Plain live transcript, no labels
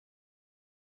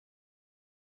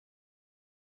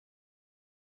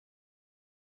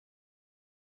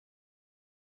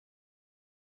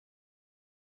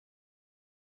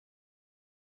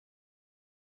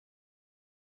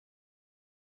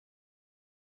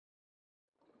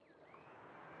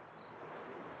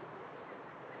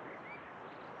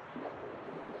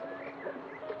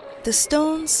The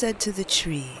stones said to the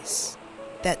trees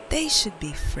that they should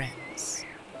be friends.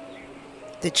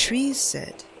 The trees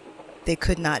said they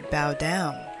could not bow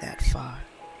down that far.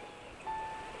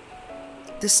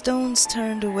 The stones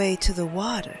turned away to the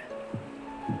water.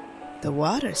 The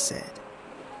water said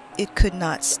it could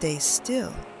not stay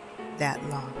still that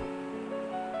long.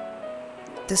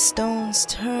 The stones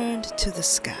turned to the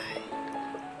sky,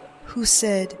 who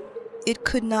said it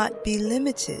could not be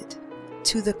limited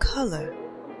to the color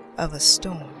of a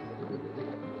storm.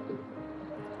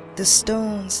 The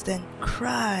stones then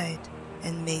cried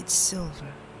and made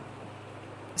silver,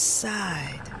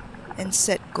 sighed and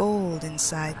set gold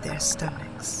inside their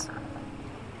stomachs.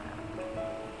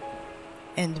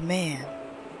 And man,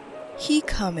 he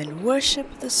come and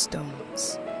worship the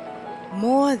stones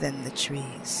more than the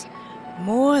trees,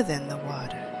 more than the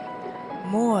water,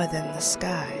 more than the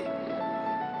sky.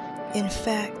 In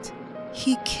fact,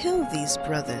 he killed these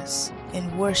brothers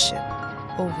in worship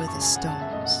over the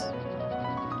stones.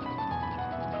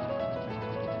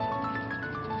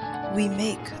 We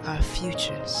make our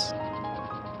futures,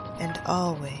 and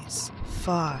always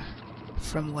far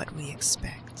from what we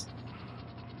expect.